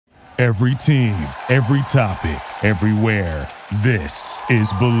Every team, every topic, everywhere. This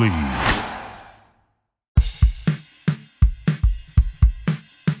is Believe.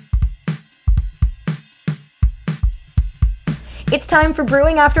 It's time for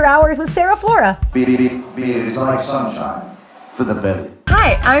Brewing After Hours with Sarah Flora. Beer is like sunshine for the belly.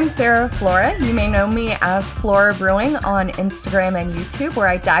 Hi, I'm Sarah Flora. You may know me as Flora Brewing on Instagram and YouTube, where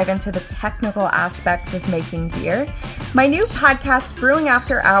I dive into the technical aspects of making beer. My new podcast, Brewing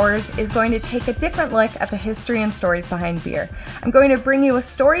After Hours, is going to take a different look at the history and stories behind beer. I'm going to bring you a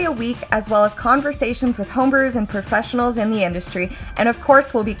story a week, as well as conversations with homebrewers and professionals in the industry, and of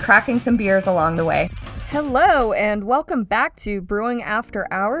course, we'll be cracking some beers along the way. Hello, and welcome back to Brewing After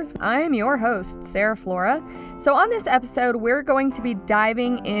Hours. I am your host, Sarah Flora. So on this episode, we're going to be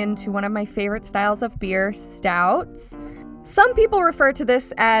diving into one of my favorite styles of beer, stouts. Some people refer to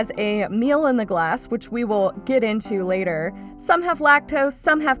this as a meal in the glass, which we will get into later. Some have lactose,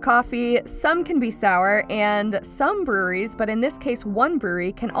 some have coffee, some can be sour, and some breweries, but in this case one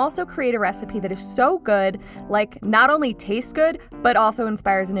brewery, can also create a recipe that is so good, like not only tastes good, but also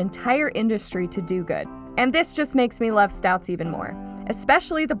inspires an entire industry to do good. And this just makes me love stouts even more.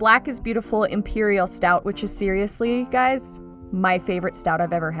 Especially the Black is Beautiful Imperial Stout, which is seriously, guys, my favorite stout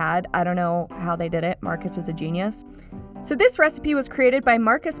I've ever had. I don't know how they did it. Marcus is a genius. So this recipe was created by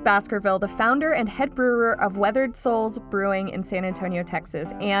Marcus Baskerville, the founder and head brewer of Weathered Souls Brewing in San Antonio,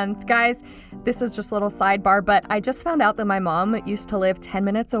 Texas. And guys, this is just a little sidebar, but I just found out that my mom used to live 10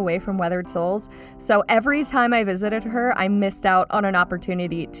 minutes away from Weathered Souls. So every time I visited her, I missed out on an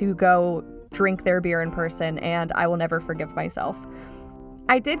opportunity to go drink their beer in person, and I will never forgive myself.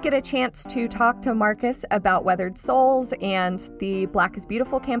 I did get a chance to talk to Marcus about Weathered Souls and the Black is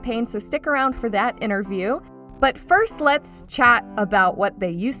Beautiful campaign, so stick around for that interview. But first, let's chat about what they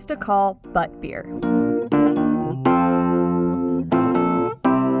used to call butt beer.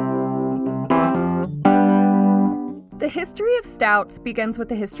 The history of stouts begins with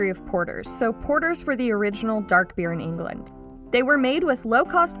the history of porters. So porters were the original dark beer in England. They were made with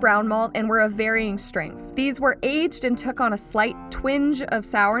low-cost brown malt and were of varying strengths. These were aged and took on a slight twinge of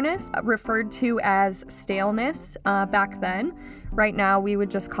sourness, referred to as staleness back then. Right now, we would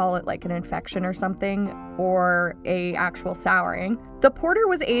just call it like an infection or something, or a actual souring. The porter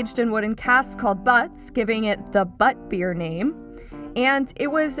was aged in wooden casks called butts, giving it the butt beer name, and it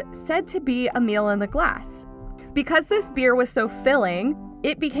was said to be a meal in the glass. Because this beer was so filling,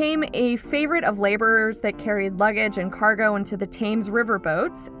 it became a favorite of laborers that carried luggage and cargo into the Thames river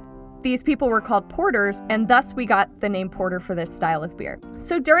boats. These people were called porters, and thus we got the name porter for this style of beer.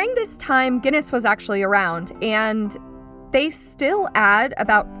 So during this time, Guinness was actually around, and they still add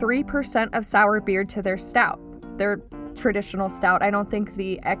about 3% of sour beer to their stout. Their traditional stout. I don't think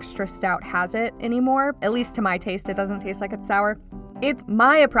the extra stout has it anymore. At least to my taste, it doesn't taste like it's sour. It's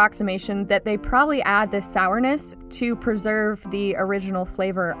my approximation that they probably add this sourness to preserve the original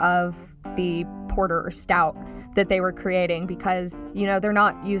flavor of the porter or stout that they were creating because, you know, they're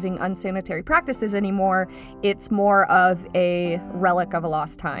not using unsanitary practices anymore. It's more of a relic of a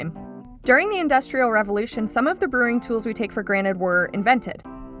lost time. During the Industrial Revolution, some of the brewing tools we take for granted were invented.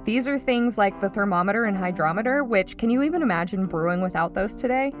 These are things like the thermometer and hydrometer, which can you even imagine brewing without those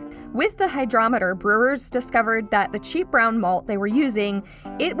today? With the hydrometer, brewers discovered that the cheap brown malt they were using,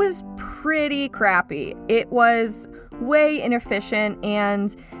 it was pretty crappy. It was way inefficient,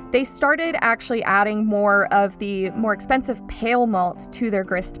 and they started actually adding more of the more expensive pale malt to their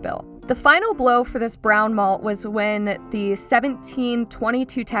grist bill. The final blow for this brown malt was when the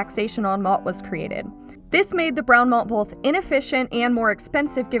 1722 taxation on malt was created. This made the brown malt both inefficient and more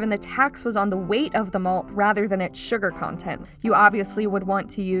expensive given the tax was on the weight of the malt rather than its sugar content. You obviously would want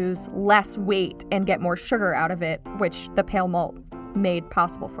to use less weight and get more sugar out of it, which the pale malt made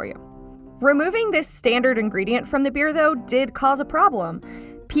possible for you. Removing this standard ingredient from the beer, though, did cause a problem.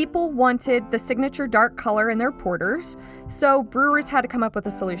 People wanted the signature dark color in their porters, so brewers had to come up with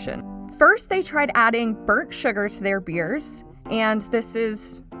a solution. First, they tried adding burnt sugar to their beers, and this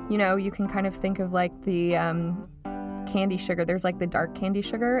is, you know, you can kind of think of like the candy sugar. There's like the dark candy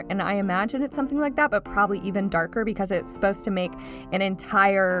sugar, and I imagine it's something like that, but probably even darker because it's supposed to make an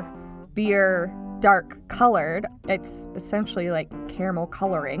entire beer dark colored. It's essentially like caramel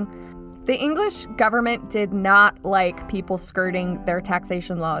coloring. The English government did not like people skirting their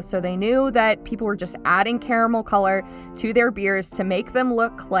taxation laws, so they knew that people were just adding caramel color to their beers to make them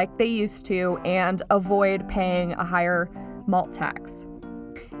look like they used to and avoid paying a higher malt tax.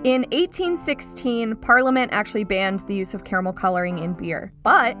 In 1816, Parliament actually banned the use of caramel coloring in beer.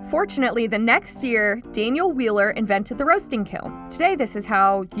 But fortunately, the next year, Daniel Wheeler invented the roasting kiln. Today, this is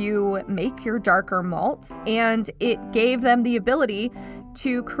how you make your darker malts, and it gave them the ability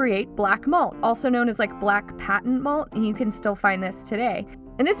to create black malt, also known as like black patent malt, and you can still find this today.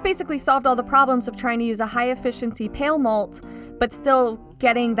 And this basically solved all the problems of trying to use a high-efficiency pale malt, but still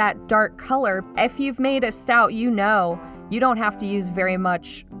getting that dark color. If you've made a stout, you know you don't have to use very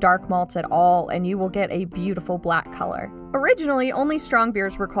much dark malts at all, and you will get a beautiful black color. Originally, only strong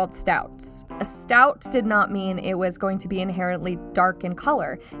beers were called stouts. A stout did not mean it was going to be inherently dark in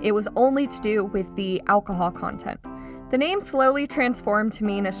color. It was only to do with the alcohol content. The name slowly transformed to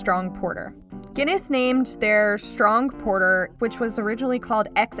mean a strong porter. Guinness named their strong porter, which was originally called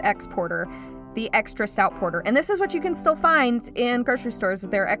XX Porter, the extra stout porter. And this is what you can still find in grocery stores,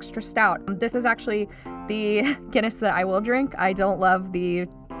 their extra stout. This is actually the Guinness that I will drink. I don't love the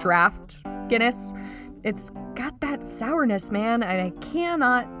draft Guinness. It's got that sourness, man, and I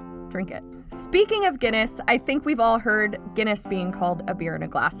cannot drink it. Speaking of Guinness, I think we've all heard Guinness being called a beer in a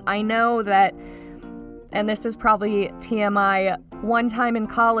glass. I know that, and this is probably TMI, one time in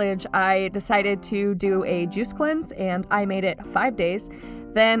college, I decided to do a juice cleanse, and I made it 5 days.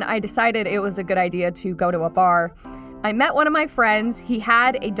 Then I decided it was a good idea to go to a bar. I met one of my friends. He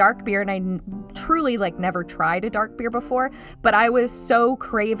had a dark beer, and I truly never tried a dark beer before, but I was so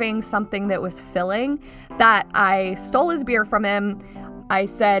craving something that was filling that I stole his beer from him. I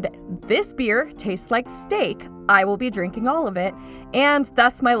said, "This beer tastes like steak. I will be drinking all of it." And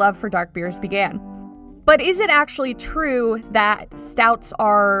thus my love for dark beers began. But is it actually true that stouts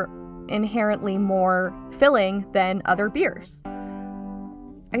are inherently more filling than other beers?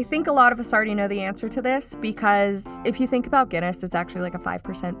 I think a lot of us already know the answer to this, because if you think about Guinness, it's actually like a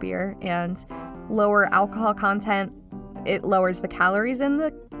 5% beer, and lower alcohol content, it lowers the calories in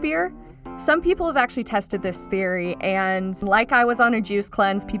the beer. Some people have actually tested this theory, and like I was on a juice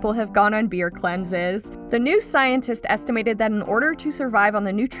cleanse, people have gone on beer cleanses. The New Scientist estimated that in order to survive on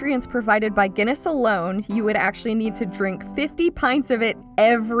the nutrients provided by Guinness alone, you would actually need to drink 50 pints of it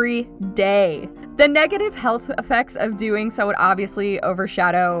every day. The negative health effects of doing so would obviously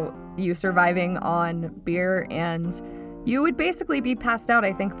overshadow you surviving on beer, and you would basically be passed out,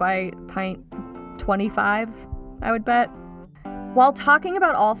 I think, by pint 25, I would bet. While talking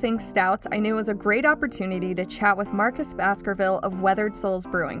about all things stouts, I knew it was a great opportunity to chat with Marcus Baskerville of Weathered Souls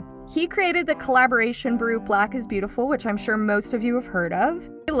Brewing. He created the collaboration brew Black is Beautiful, which I'm sure most of you have heard of.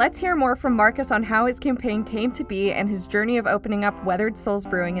 Let's hear more from Marcus on how his campaign came to be and his journey of opening up Weathered Souls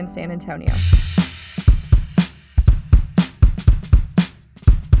Brewing in San Antonio.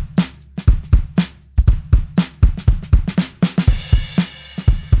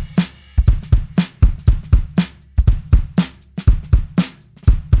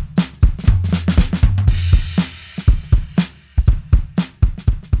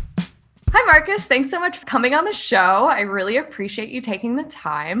 Marcus, thanks so much for coming on the show. I really appreciate you taking the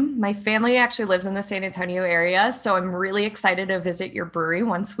time. My family actually lives in the San Antonio area, so I'm really excited to visit your brewery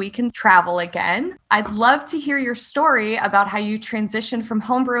once we can travel again. I'd love to hear your story about how you transitioned from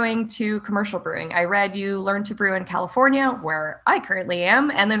home brewing to commercial brewing. I read you learned to brew in California, where I currently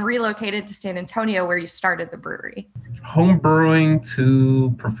am, and then relocated to San Antonio, where you started the brewery. Home brewing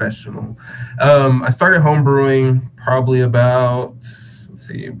to professional. I started home brewing probably about...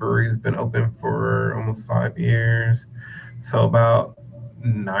 brewery's been open for almost 5 years, so about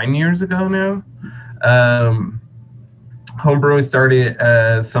 9 years ago now. Home brewing started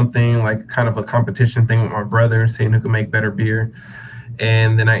as something like kind of a competition thing with my brother, seeing who could make better beer,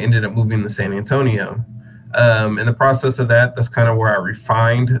 and then I ended up moving to San Antonio. In the process of that, that's kind of where I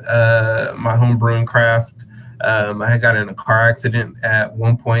refined my home brewing craft. I had got in a car accident at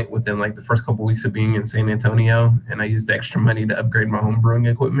one point within the first couple weeks of being in San Antonio, and I used the extra money to upgrade my home brewing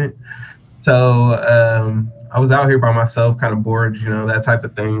equipment. So I was out here by myself, kind of bored, that type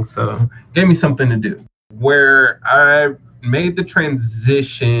of thing. So it gave me something to do. Where I made the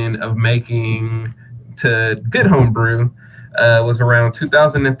transition of making to good home brew was around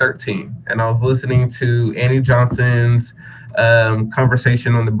 2013, and I was listening to Annie Johnson's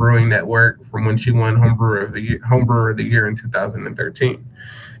conversation on the Brewing Network from when she won Home Brewer of the Year in 2013.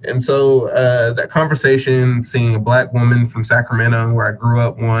 And so that conversation, seeing a Black woman from Sacramento, where I grew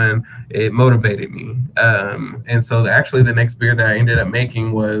up, it motivated me. And so actually the next beer that I ended up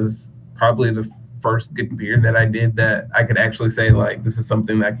making was probably the first good beer that I did that I could actually say, this is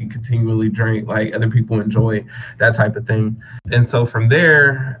something that I can continually drink, other people enjoy, that type of thing. And so from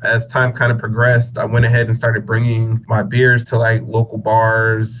there, as time kind of progressed, I went ahead and started bringing my beers to local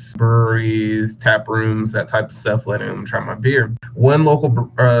bars, breweries, tap rooms, that type of stuff, letting them try my beer. One local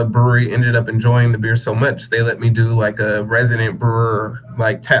brewery ended up enjoying the beer so much, they let me do a resident brewer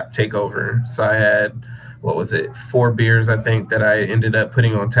tap takeover. So I had what was it, 4 beers, I think, that I ended up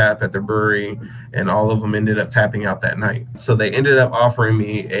putting on tap at the brewery, and all of them ended up tapping out that night. So they ended up offering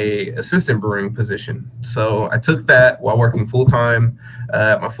me a assistant brewing position. So I took that while working full-time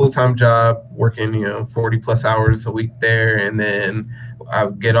at my full-time job, working, 40 plus hours a week there. And then I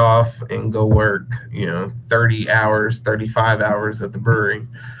would get off and go work, 30 hours, 35 hours at the brewery.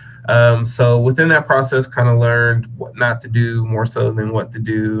 So within that process, kind of learned what not to do more so than what to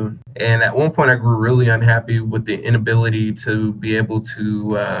do. And at one point, I grew really unhappy with the inability to be able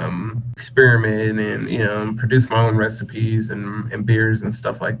to experiment and, produce my own recipes and beers and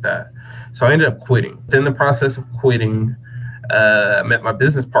stuff like that. So I ended up quitting. Within the process of quitting, I met my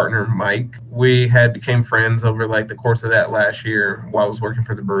business partner, Mike. We became friends over like the course of that last year while I was working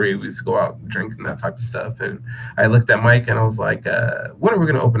for the brewery. We used to go out and drink and that type of stuff. And I looked at Mike and I was like, when are we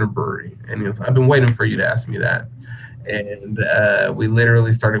going to open a brewery? And he was like, I've been waiting for you to ask me that. And we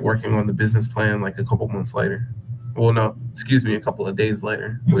literally started working on the business plan like a couple months later. Well, no, excuse me, a couple of days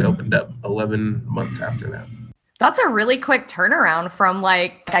later. We opened up 11 months after that. That's a really quick turnaround from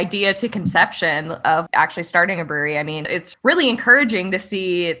like idea to conception of actually starting a brewery. I mean, it's really encouraging to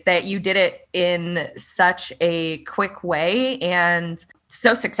see that you did it in such a quick way and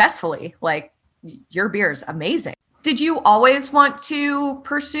so successfully. Like, your beer is amazing. Did you always want to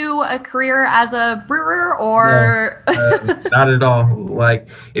pursue a career as a brewer or? No, not at all. Like,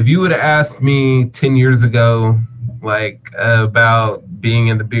 if you would have asked me 10 years ago, like about being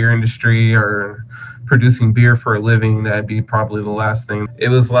in the beer industry or producing beer for a living, that'd be probably the last thing. It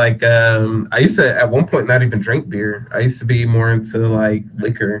was like, I used to at one point not even drink beer. I used to be more into like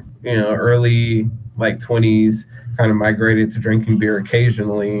liquor, early like 20s, kind of migrated to drinking beer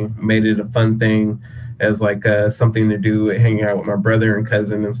occasionally, made it a fun thing as like something to do, hanging out with my brother and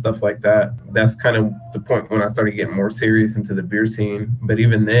cousin and stuff like that. That's kind of the point when I started getting more serious into the beer scene. But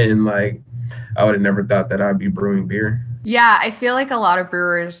even then, like, I would have never thought that I'd be brewing beer. Yeah, I feel like a lot of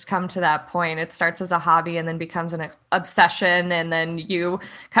brewers come to that point. It starts as a hobby and then becomes an obsession, and then you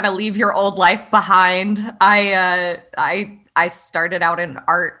kind of leave your old life behind. I started out in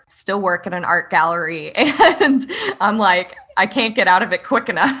art, still work in an art gallery, and I'm like, I can't get out of it quick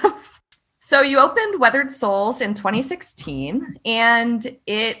enough. So you opened Weathered Souls in 2016, and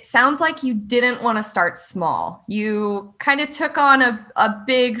it sounds like you didn't want to start small. You kind of took on a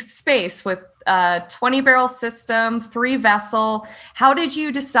big space with a 20-barrel system, 3-vessel. How did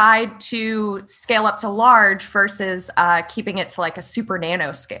you decide to scale up to large versus keeping it to like a super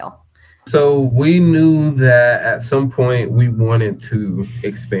nano scale? So we knew that at some point we wanted to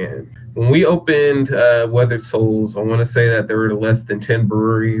expand. When we opened Weathered Souls, I want to say that there were less than 10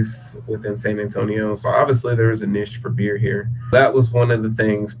 breweries within San Antonio. So obviously there was a niche for beer here. That was one of the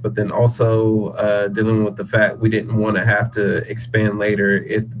things, but then also dealing with the fact we didn't want to have to expand later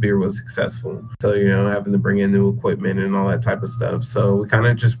if the beer was successful. So, having to bring in new equipment and all that type of stuff. So we kind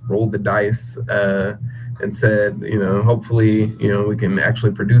of just rolled the dice and said, hopefully, we can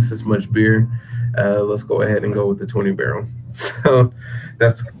actually produce this much beer. Let's go ahead and go with the 20 barrel. So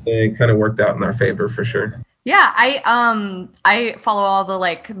it kind of worked out in our favor for sure. Yeah, I follow all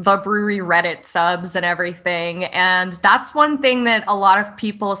the brewery Reddit subs and everything, and that's one thing that a lot of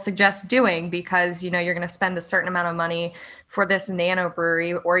people suggest doing because you're going to spend a certain amount of money for this nano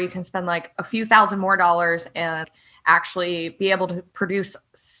brewery, or you can spend like a few $1,000 more and actually be able to produce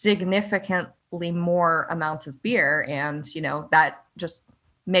significantly more amounts of beer, and that just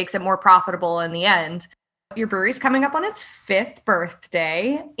makes it more profitable in the end. Your brewery's coming up on its 5th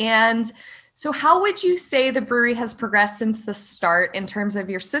birthday. And so how would you say the brewery has progressed since the start in terms of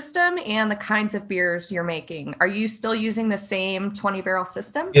your system and the kinds of beers you're making? Are you still using the same 20-barrel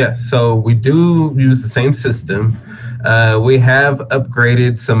system? Yeah, so we do use the same system. We have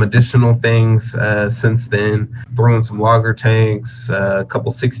upgraded some additional things since then, throwing some lager tanks, a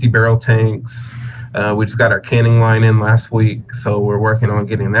couple 60-barrel tanks. We just got our canning line in last week, so we're working on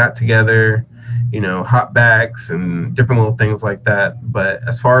getting that together. Hot backs and different little things like that. But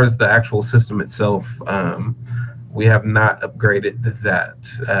as far as the actual system itself, we have not upgraded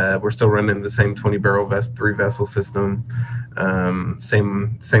that. We're still running the same 20-barrel 3-vessel system,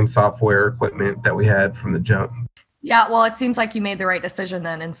 same software equipment that we had from the jump. Yeah, well, it seems like you made the right decision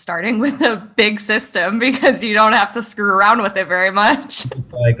then in starting with a big system because you don't have to screw around with it very much.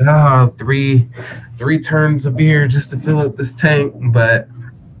 Like, three turns of beer just to fill up this tank, but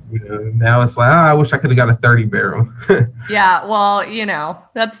now it's like, I wish I could have got a 30 barrel. Yeah, well,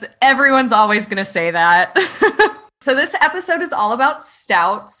 that's everyone's always going to say that. So this episode is all about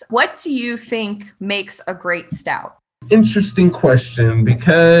stouts. What do you think makes a great stout? Interesting question,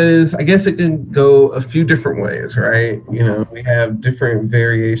 because I guess it can go a few different ways, right? You know, we have different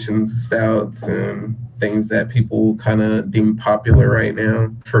variations of stouts and things that people kind of deem popular right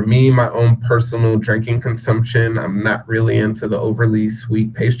now. For me, my own personal drinking consumption, I'm not really into the overly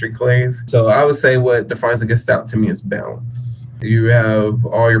sweet pastry clays. So I would say what defines a good stout to me is balance. You have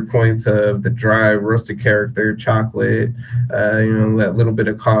all your points of the dry roasted character, chocolate, that little bit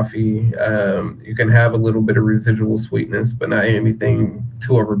of coffee. You can have a little bit of residual sweetness, but not anything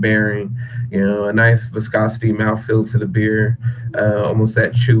too overbearing. You know, a nice viscosity, mouthfeel to the beer, almost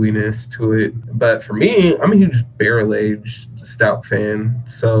that chewiness to it. But for me, I'm a huge barrel-aged stout fan.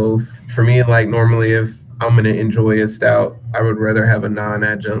 So for me, like normally if I'm going to enjoy a stout, I would rather have a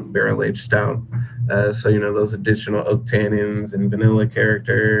non-adjunct barrel-aged stout. Those additional oak tannins and vanilla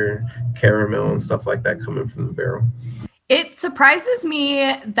character, caramel and stuff like that coming from the barrel. It surprises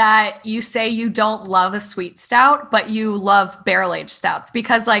me that you say you don't love a sweet stout, but you love barrel-aged stouts,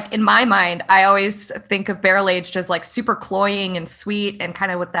 because like in my mind, I always think of barrel-aged as like super cloying and sweet and kind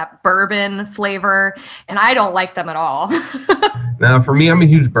of with that bourbon flavor, and I don't like them at all. Now, for me, I'm a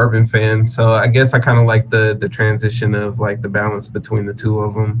huge bourbon fan, so I guess I kind of like the transition of like the balance between the two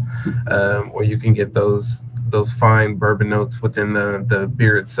of them, where you can get those fine bourbon notes within the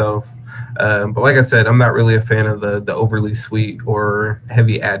beer itself. But like I said, I'm not really a fan of the overly sweet or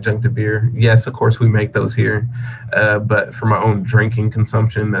heavy adjunctive beer. Yes, of course, we make those here. But for my own drinking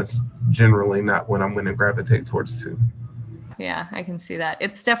consumption, that's generally not what I'm going to gravitate towards too. Yeah, I can see that.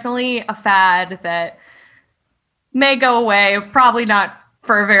 It's definitely a fad that may go away, probably not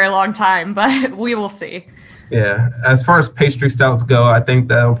for a very long time, but we will see. Yeah, as far as pastry stouts go, I think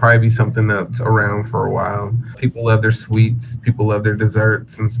that'll probably be something that's around for a while. People love their sweets, people love their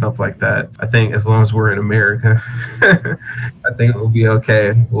desserts and stuff like that. I think as long as we're in America, I think we'll be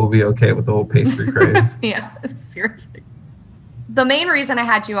okay. We'll be okay with the whole pastry craze. Yeah, seriously. The main reason I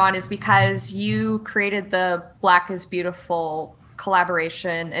had you on is because you created the Black is Beautiful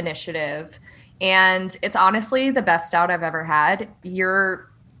collaboration initiative, and it's honestly the best stout I've ever had. Your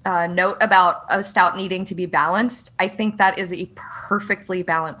note about a stout needing to be balanced, I think that is a perfectly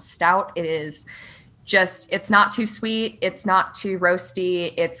balanced stout. It is just, it's not too sweet, it's not too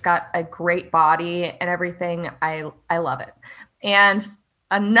roasty, it's got a great body and everything. I love it. And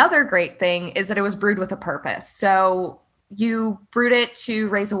another great thing is that it was brewed with a purpose. So you brewed it to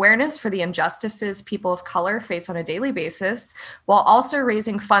raise awareness for the injustices people of color face on a daily basis, while also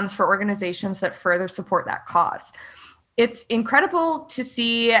raising funds for organizations that further support that cause. It's incredible to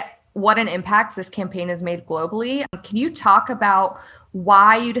see what an impact this campaign has made globally. Can you talk about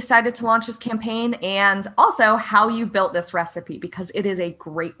why you decided to launch this campaign and also how you built this recipe? Because it is a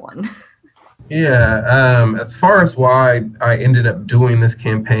great one. Yeah, as far as why I ended up doing this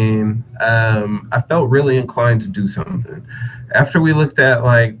campaign, I felt really inclined to do something. After we looked at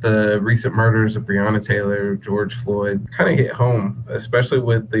like the recent murders of Breonna Taylor, George Floyd, kind of hit home, especially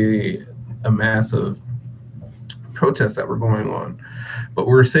with the massive protests that were going on. But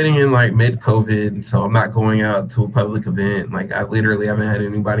we're sitting in like mid-COVID, so I'm not going out to a public event. Like I literally haven't had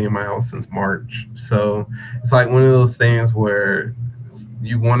anybody in my house since March. So it's like one of those things where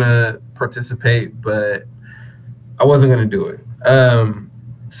you want to participate, but I wasn't going to do it.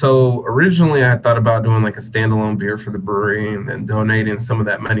 So originally I thought about doing like a standalone beer for the brewery and then donating some of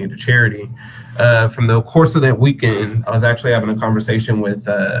that money to charity. From the course of that weekend, I was actually having a conversation with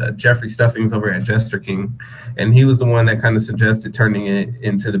Jeffrey Stuffings over at Jester King, and he was the one that kind of suggested turning it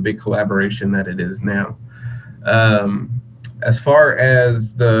into the big collaboration that it is now. As far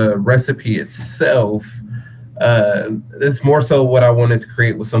as the recipe itself, it's more so what I wanted to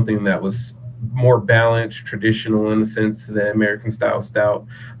create was something that was more balanced, traditional in the sense to the American style stout.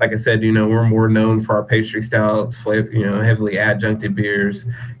 Like I said, we're more known for our pastry stouts, flavor, heavily adjuncted beers.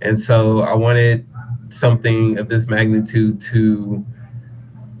 And so I wanted something of this magnitude to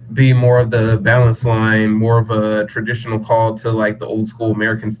be more of the balance line, more of a traditional call to like the old school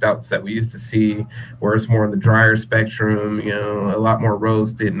American stouts that we used to see, where it's more in the drier spectrum, a lot more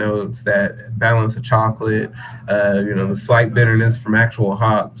roasted notes that balance the chocolate, the slight bitterness from actual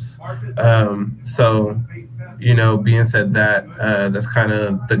hops. Being said that, that's kind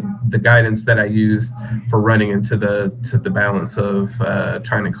of the guidance that I used for running into the balance of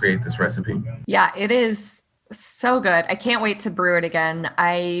trying to create this recipe. Yeah, it is so good. I can't wait to brew it again.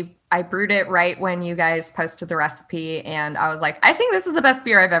 I brewed it right when you guys posted the recipe, and I was like, I think this is the best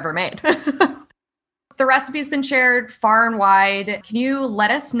beer I've ever made. The recipe's been shared far and wide. Can you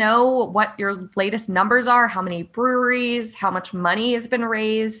let us know what your latest numbers are? How many breweries, how much money has been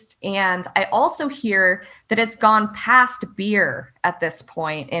raised? And I also hear that it's gone past beer at this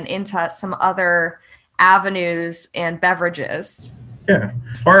point and into some other avenues and beverages. Yeah.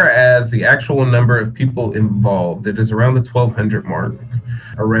 As far as the actual number of people involved, it is around the 1,200 mark,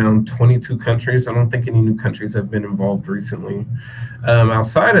 around 22 countries. I don't think any new countries have been involved recently.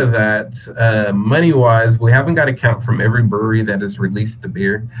 Outside of that, money-wise, we haven't got a count from every brewery that has released the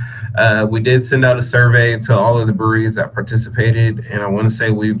beer. We did send out a survey to all of the breweries that participated, and I want to say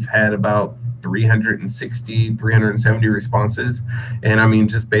we've had about 370 responses. And I mean,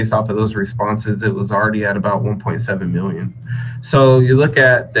 just based off of those responses, it was already at about 1.7 million. So you look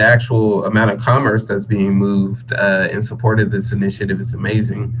at the actual amount of commerce that's being moved in support of this initiative, it's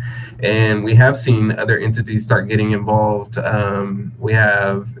amazing. And we have seen other entities start getting involved. We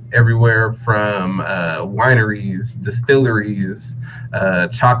have everywhere from wineries, distilleries,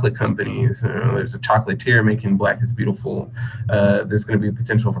 chocolate companies. There's a chocolatier making Black is Beautiful. There's going to be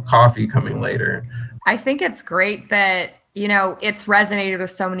potential for coffee coming later. I think it's great that, you know, it's resonated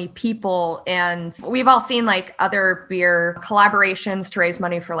with so many people, and we've all seen like other beer collaborations to raise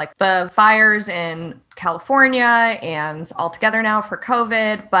money for like the fires in California and All Together Now for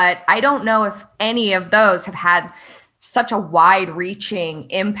COVID. But I don't know if any of those have had such a wide reaching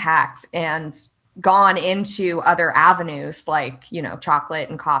impact and gone into other avenues like, you know, chocolate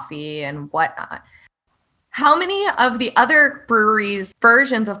and coffee and whatnot. How many of the other breweries'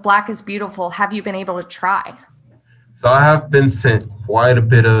 versions of Black is Beautiful have you been able to try? So I have been sent quite a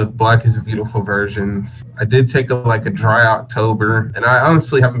bit of Black is Beautiful versions. I did take a dry October, and I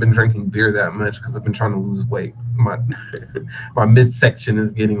honestly haven't been drinking beer that much because I've been trying to lose weight. My midsection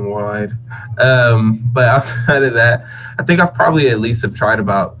is getting wide. But outside of that, I think I've probably at least have tried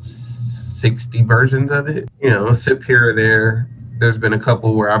about 60 versions of it. You know, a sip here or there. There's been a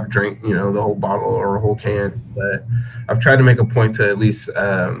couple where I've drank, you know, the whole bottle or a whole can, but I've tried to make a point to at least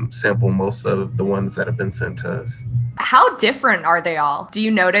sample most of the ones that have been sent to us. How different are they all? Do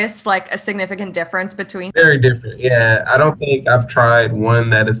you notice like a significant difference between? Very different. Yeah. I don't think I've tried one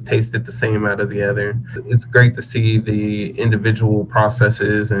that has tasted the same out of the other. It's great to see the individual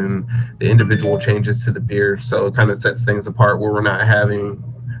processes and the individual changes to the beer. So it kind of sets things apart where we're not having,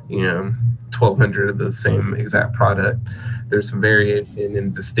 you know, 1,200 of the same exact product. There's some variation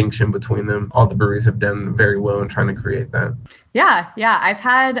and distinction between them. All the breweries have done very well in trying to create that. Yeah. I've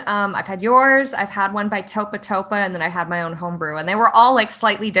had yours. I've had one by Topa Topa, and then I had my own homebrew, and they were all like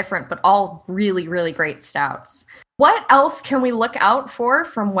slightly different, but all really, really great stouts. What else can we look out for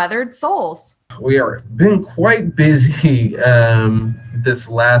from Weathered Souls? We are been quite busy this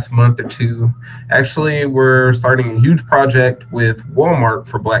last month or two. Actually, we're starting a huge project with Walmart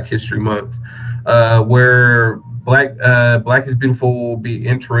for Black History Month, where Black is Beautiful will be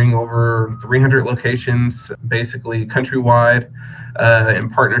entering over 300 locations, basically countrywide, in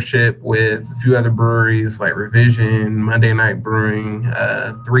partnership with a few other breweries like Revision, Monday Night Brewing,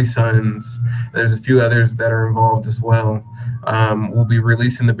 Three Sons. There's a few others that are involved as well. We'll be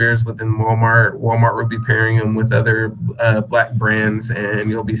releasing the beers within Walmart. Walmart will be pairing them with other Black brands, and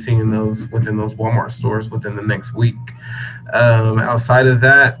you'll be seeing those within those Walmart stores within the next week. Outside of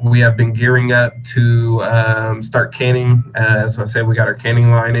that, we have been gearing up to start canning. As I said, we got our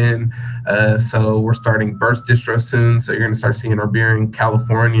canning line in. So we're starting Burst Distro soon. So you're going to start seeing our beer in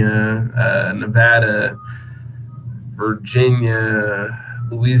California, Nevada, Virginia,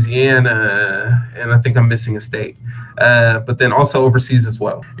 Louisiana, and I think I'm missing a state. But then also overseas as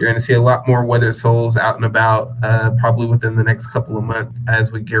well. You're going to see a lot more Weathered Souls out and about, probably within the next couple of months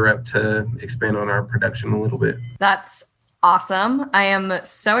as we gear up to expand on our production a little bit. That's awesome. I am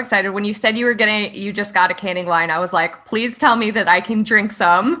so excited. When you said you just got a canning line, I was like, please tell me that I can drink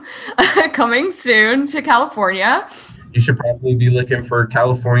some coming soon to California. You should probably be looking for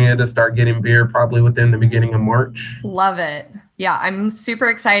California to start getting beer probably within the beginning of March. Love it. Yeah, I'm super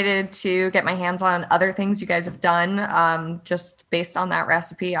excited to get my hands on other things you guys have done. Just based on that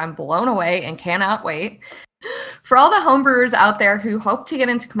recipe, I'm blown away and cannot wait. For all the homebrewers out there who hope to get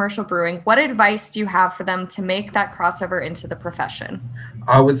into commercial brewing, what advice do you have for them to make that crossover into the profession?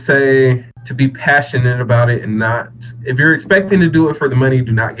 I would say to be passionate about it and not, if you're expecting to do it for the money,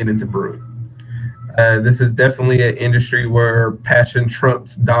 do not get into brewing. This is definitely an industry where passion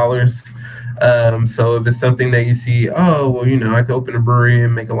trumps dollars. So if it's something that you see, oh, well, you know, I could open a brewery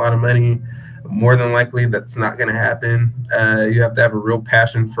and make a lot of money, more than likely that's not going to happen. You have to have a real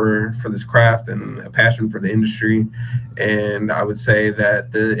passion for this craft and a passion for the industry. And I would say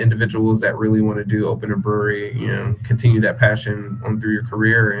that the individuals that really want to open a brewery, you know, continue that passion on through your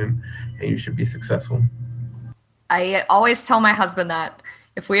career, and you should be successful. I always tell my husband that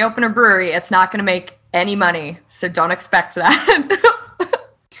if we open a brewery, it's not going to make any money. So don't expect that.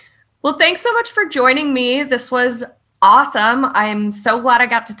 Well, thanks so much for joining me. This was Awesome. I'm so glad I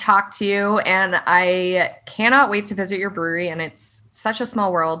got to talk to you, and I cannot wait to visit your brewery. And it's such a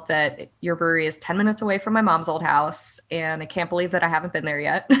small world that your brewery is 10 minutes away from my mom's old house, and I can't believe that I haven't been there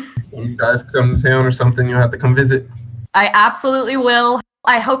yet. When you guys come to town or something, you'll have to come visit. I absolutely will.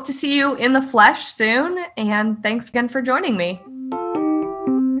 I hope to see you in the flesh soon, and thanks again for joining me.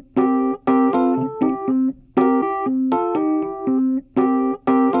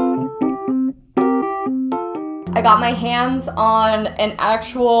 I got my hands on an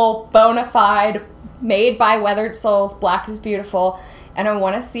actual bona fide, made by Weathered Souls, Black is Beautiful, and I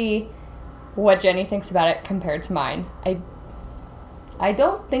want to see what Jenny thinks about it compared to mine. I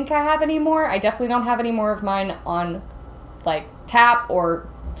don't think I have any more. I definitely don't have any more of mine on, like, tap or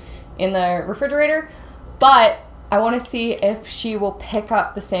in the refrigerator, but I want to see if she will pick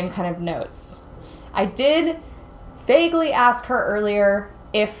up the same kind of notes. I did vaguely ask her earlier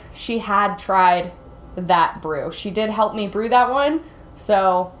if she had tried that brew. She did help me brew that one,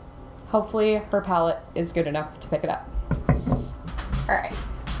 so hopefully her palate is good enough to pick it up. All right.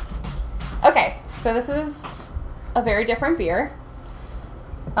 Okay, so this is a very different beer.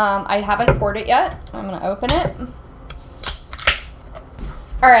 I haven't poured it yet. I'm gonna open it.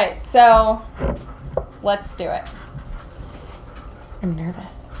 All right, so let's do it. I'm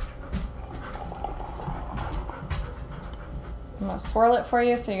nervous. I'm gonna swirl it for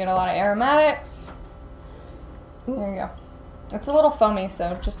you so you get a lot of aromatics. There you go. It's a little foamy,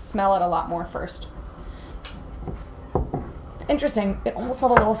 so just smell it a lot more first. It's interesting. It almost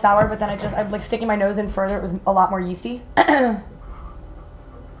smelled a little sour, but then I'm like sticking my nose in further. It was a lot more yeasty. It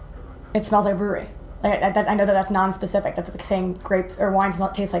smells like a brewery. Like I know that's non-specific. That's like saying grapes or wine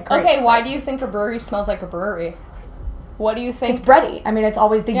tastes like grapes. Okay, why do you think a brewery smells like a brewery? What do you think? It's bready. I mean, it's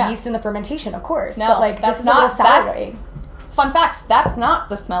always the yeast and the fermentation, of course. No, but like that's this is not a little soury. Fun fact, that's not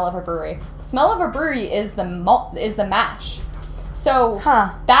the smell of a brewery. The smell of a brewery is the malt, is the mash. So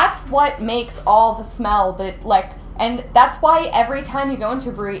that's what makes all the smell that, like, and that's why every time you go into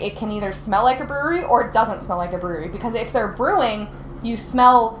a brewery, it can either smell like a brewery or it doesn't smell like a brewery. Because if they're brewing, you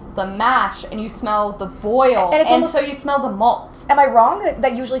smell the mash and you smell the boil, and so you smell the malt. Am I wrong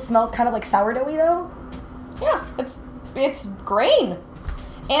that usually smells kind of like sourdoughy though? Yeah, it's grain.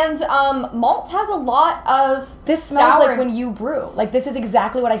 And malt has a lot of this smells like when you brew. Like this is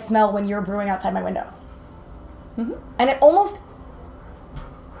exactly what I smell when you're brewing outside my window. Mm-hmm. And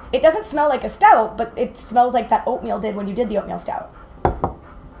it doesn't smell like a stout, but it smells like that oatmeal did when you did the oatmeal stout.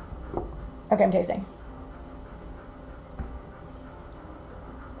 Okay, I'm tasting.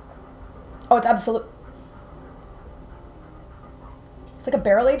 Oh, it's absolute. It's like a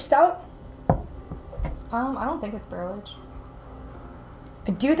barrel-aged stout. I don't think it's barrel-aged.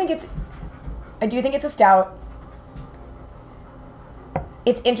 I do think it's a stout.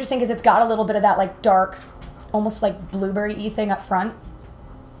 It's interesting because it's got a little bit of that like dark, almost like blueberry-y thing up front.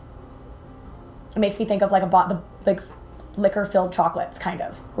 It makes me think of like the liquor-filled chocolates, kind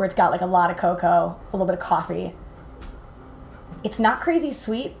of, where it's got like a lot of cocoa, a little bit of coffee. It's not crazy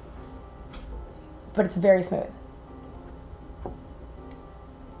sweet, but it's very smooth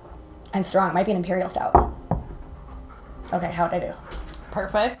and strong. It might be an imperial stout. Okay, how'd I do?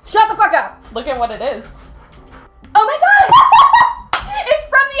 Perfect. Shut the fuck up! Look at what it is. Oh my god! It's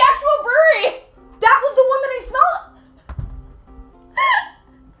from the actual brewery! That was the one that I smelled!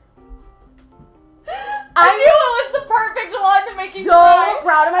 I knew it was the perfect one to make you cry. So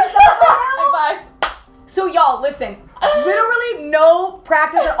proud of myself right now. High five. So y'all, listen. Literally no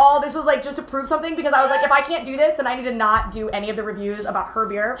practice at all. This was like just to prove something because I was like, if I can't do this, then I need to not do any of the reviews about her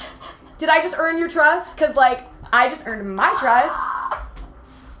beer. Did I just earn your trust? Because like, I just earned my trust.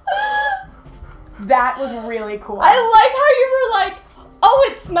 That was really cool. I like how you were like, oh,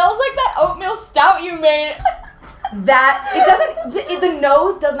 it smells like that oatmeal stout you made. That, it doesn't, the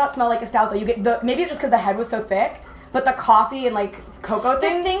nose does not smell like a stout though. You get maybe it's just because the head was so thick, but the coffee and like cocoa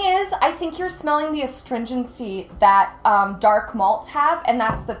thing. The thing is, I think you're smelling the astringency that dark malts have, and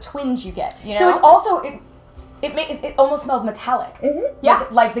that's the twinge you get, you know? So it's also, it almost smells metallic. Mm-hmm. Yeah.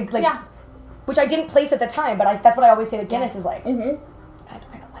 Yeah. Which I didn't place at the time, but that's what I always say that Guinness is like. Mm-hmm. I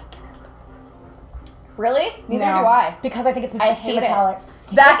don't like Guinness. Really? Neither do I. Because I think it's I hate metallic.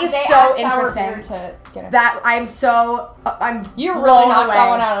 It. That is so interesting. To Guinness. That I'm so you're really knocked that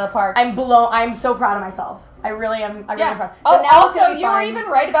one out of the park. I'm so proud of myself. I really am. I'm really proud. So also, you were even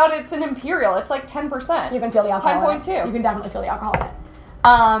right about it's an imperial. It's like 10%. You can feel the alcohol. 10.2. You can definitely feel the alcohol in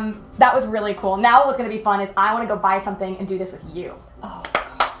it. That was really cool. Now what's going to be fun is I want to go buy something and do this with you. Oh,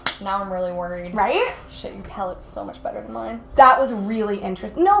 now I'm really worried. Right? Shit, your palate's so much better than mine. That was really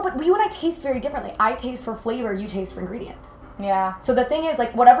interesting. No, but you and I taste very differently. I taste for flavor, you taste for ingredients. Yeah. So the thing is,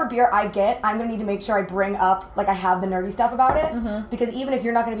 like, whatever beer I get, I'm going to need to make sure I bring up, like, I have the nerdy stuff about it. Mm-hmm. Because even if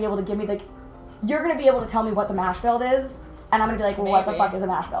you're not going to be able to give me, like, you're going to be able to tell me what the mash build is, and I'm going to be like, well, what the fuck is a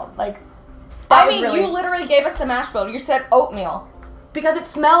mash build? Like, you literally gave us the mash build. You said oatmeal. Because it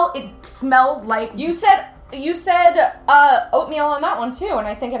smells like... You said oatmeal on that one, too, and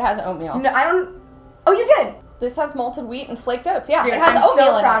I think it has oatmeal. No, I don't... Oh, you did? This has malted wheat and flaked oats. Yeah, Dude, it has I'm oatmeal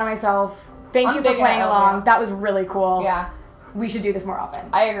so in proud it. of myself. Thank I'm you for big playing on along. oatmeal. That was really cool. Yeah. We should do this more often.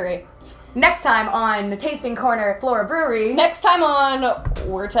 I agree. Next time on the Tasting Corner, Flora Brewery. Next time on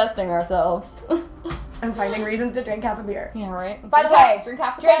We're Testing Ourselves. I'm finding reasons to drink half a beer. Yeah, right. By the way, drink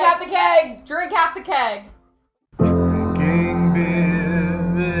half the drink keg. half the keg. Drink half the keg. Drinking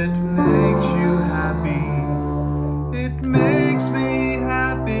beer, it makes you happy. It makes me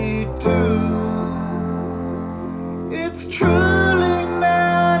happy too. It's truly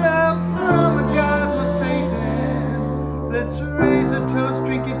not a from the gods of Satan. Let's raise a toast,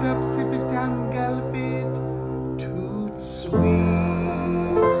 drink it up, sip it down, gallop it. Toot sweet.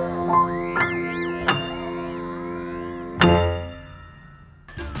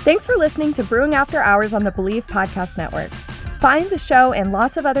 Thanks for listening to Brewing After Hours on the Believe Podcast Network. Find the show and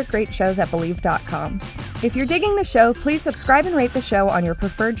lots of other great shows at Believe.com. If you're digging the show, please subscribe and rate the show on your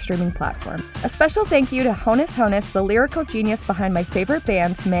preferred streaming platform. A special thank you to Honus Honus, the lyrical genius behind my favorite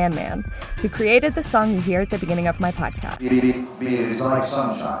band, Man Man, who created the song you hear at the beginning of my podcast. Beer is like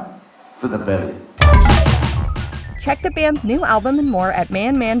sunshine for the belly. Check the band's new album and more at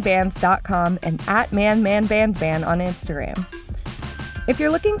manmanbands.com and at manmanbandsband on Instagram. If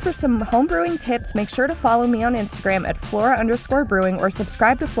you're looking for some homebrewing tips, make sure to follow me on Instagram at Flora_brewing or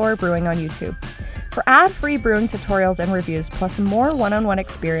subscribe to Flora Brewing on YouTube. For ad-free brewing tutorials and reviews, plus more one-on-one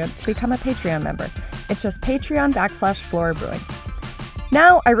experience, become a Patreon member. It's just Patreon.com/Flora Brewing.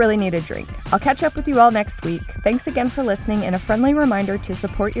 Now, I really need a drink. I'll catch up with you all next week. Thanks again for listening, and a friendly reminder to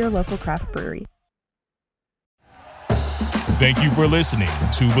support your local craft brewery. Thank you for listening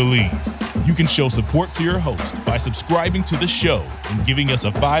to Believe. You can show support to your host by subscribing to the show and giving us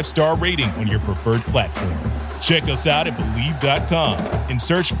a 5-star rating on your preferred platform. Check us out at Believe.com and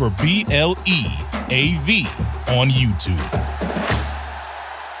search for BLEAV on YouTube.